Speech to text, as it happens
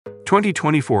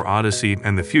2024 Odyssey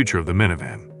and the future of the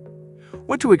minivan.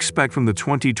 What to expect from the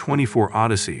 2024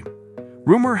 Odyssey?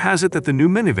 Rumor has it that the new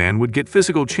minivan would get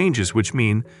physical changes, which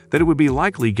mean that it would be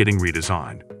likely getting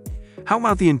redesigned. How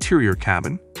about the interior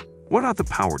cabin? What about the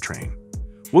powertrain?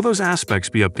 Will those aspects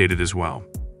be updated as well?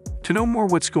 To know more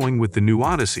what's going with the new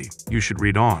Odyssey, you should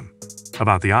read on.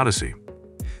 About the Odyssey.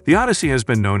 The Odyssey has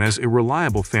been known as a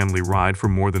reliable family ride for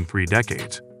more than 3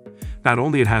 decades. Not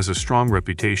only it has a strong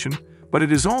reputation, but it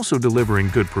is also delivering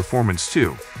good performance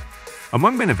too.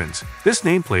 Among minivans, this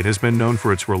nameplate has been known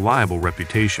for its reliable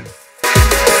reputation.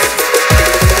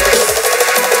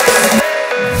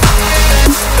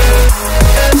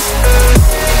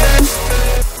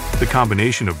 The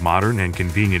combination of modern and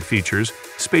convenient features,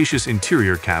 spacious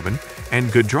interior cabin,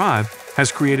 and good drive has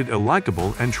created a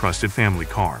likable and trusted family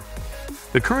car.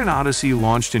 The current Odyssey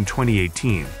launched in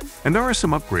 2018, and there are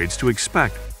some upgrades to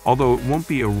expect, although it won't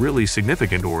be a really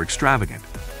significant or extravagant.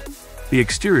 The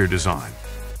exterior design.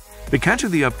 The catch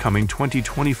of the upcoming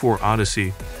 2024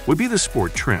 Odyssey would be the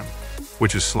sport trim,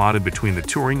 which is slotted between the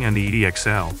Touring and the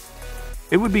EXL.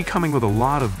 It would be coming with a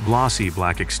lot of glossy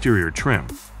black exterior trim,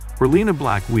 Berlina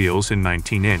black wheels in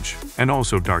 19-inch, and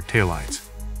also dark taillights.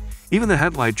 Even the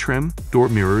headlight trim, door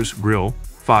mirrors, grille,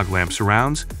 fog lamp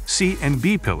surrounds, C and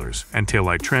B pillars, and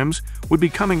taillight trims would be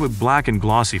coming with black and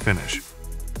glossy finish.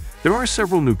 There are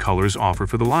several new colors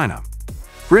offered for the lineup.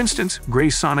 For instance,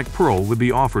 gray Sonic Pearl would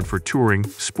be offered for Touring,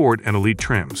 Sport, and Elite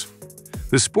trims.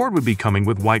 The Sport would be coming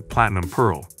with white Platinum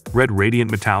Pearl, red Radiant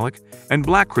Metallic, and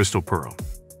black Crystal Pearl.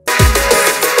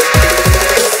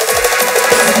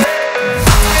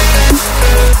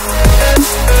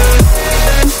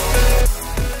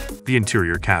 The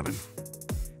interior cabin.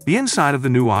 The inside of the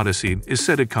new Odyssey is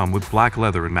said to come with black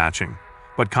leather and matching,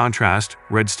 but contrast,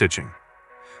 red stitching.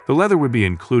 The leather would be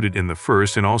included in the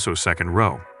first and also second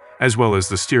row, as well as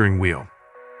the steering wheel.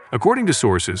 According to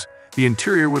sources, the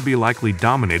interior would be likely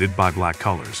dominated by black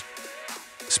colors.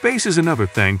 Space is another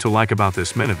thing to like about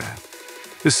this minivan.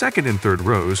 The second and third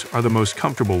rows are the most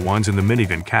comfortable ones in the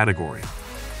minivan category.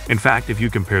 In fact, if you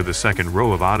compare the second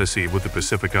row of Odyssey with the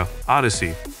Pacifica,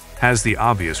 Odyssey has the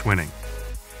obvious winning.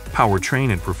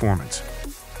 Powertrain and performance.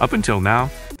 Up until now,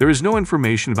 there is no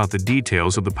information about the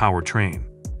details of the powertrain.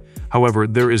 However,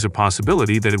 there is a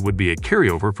possibility that it would be a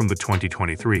carryover from the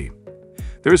 2023.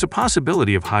 There is a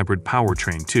possibility of hybrid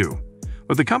powertrain too,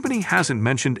 but the company hasn't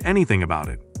mentioned anything about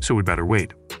it, so we'd better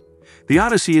wait. The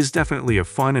Odyssey is definitely a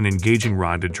fun and engaging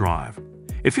ride to drive.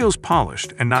 It feels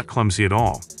polished and not clumsy at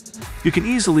all. You can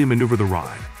easily maneuver the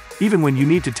ride, even when you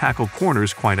need to tackle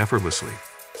corners quite effortlessly.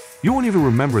 You won't even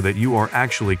remember that you are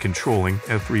actually controlling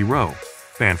a 3-row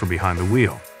fan from behind the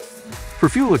wheel. For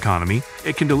fuel economy,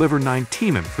 it can deliver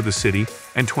 19 mph for the city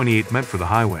and 28 mph for the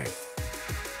highway.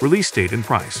 Release date and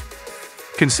price.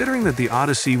 Considering that the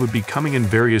Odyssey would be coming in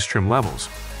various trim levels,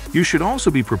 you should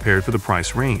also be prepared for the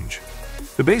price range.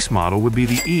 The base model would be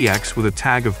the EX with a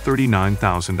tag of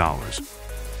 $39,000.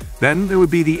 Then there would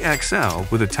be the XL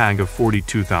with a tag of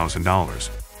 $42,000.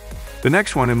 The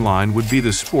next one in line would be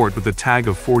the Sport with a tag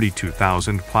of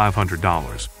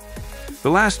 $42,500. The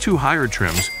last 2 higher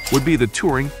trims would be the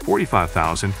Touring,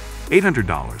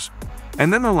 $45,800,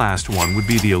 and then the last one would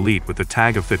be the Elite with a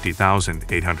tag of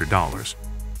 $50,800.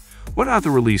 What about the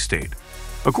release date?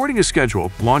 According to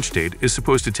schedule, launch date is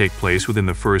supposed to take place within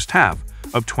the first half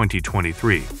of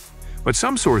 2023, but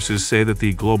some sources say that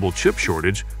the global chip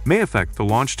shortage may affect the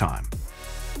launch time.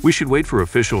 We should wait for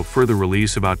official further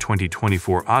release about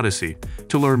 2024 Odyssey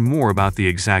to learn more about the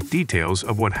exact details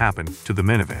of what happened to the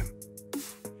minivan.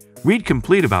 Read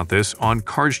complete about this on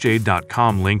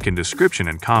carsjade.com, link in description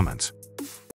and comments.